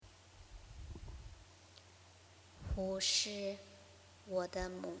胡是我的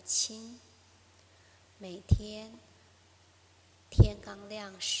母亲。每天天刚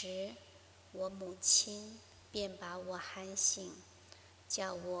亮时，我母亲便把我喊醒，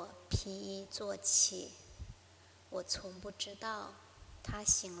叫我披衣坐起。我从不知道她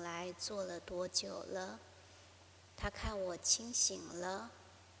醒来坐了多久了。她看我清醒了，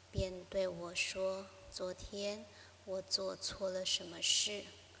便对我说：“昨天我做错了什么事，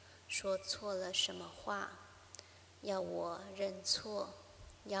说错了什么话，要我认错，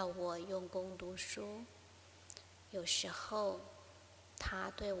要我用功读书。”有时候，她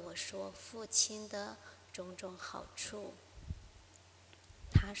对我说父亲的种种好处。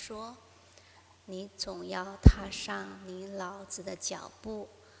她说：“你总要踏上你老子的脚步，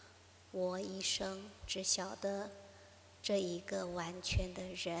我一生只晓得这一个完全的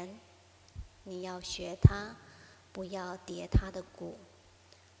人，你要学他，不要跌他的骨，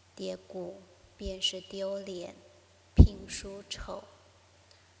跌骨便是丢脸，聘书丑。”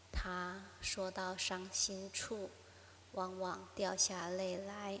他说到伤心处，往往掉下泪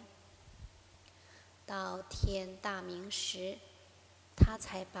来。到天大明时，他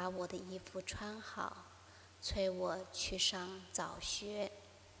才把我的衣服穿好，催我去上早学。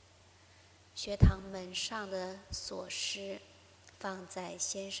学堂门上的锁匙放在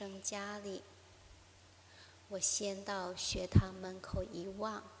先生家里，我先到学堂门口一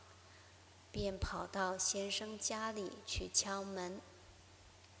望，便跑到先生家里去敲门。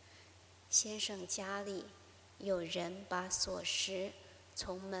先生家里有人把锁匙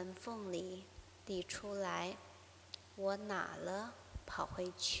从门缝里递出来，我拿了，跑回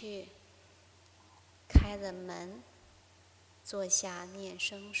去，开了门，坐下念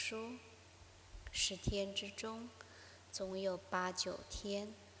生书。10天之中，总有8、9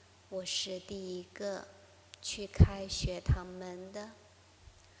天，我是第一个去开学堂门的。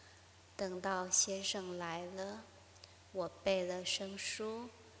等到先生来了，我背了生书，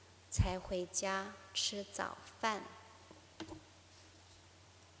才回家吃早饭。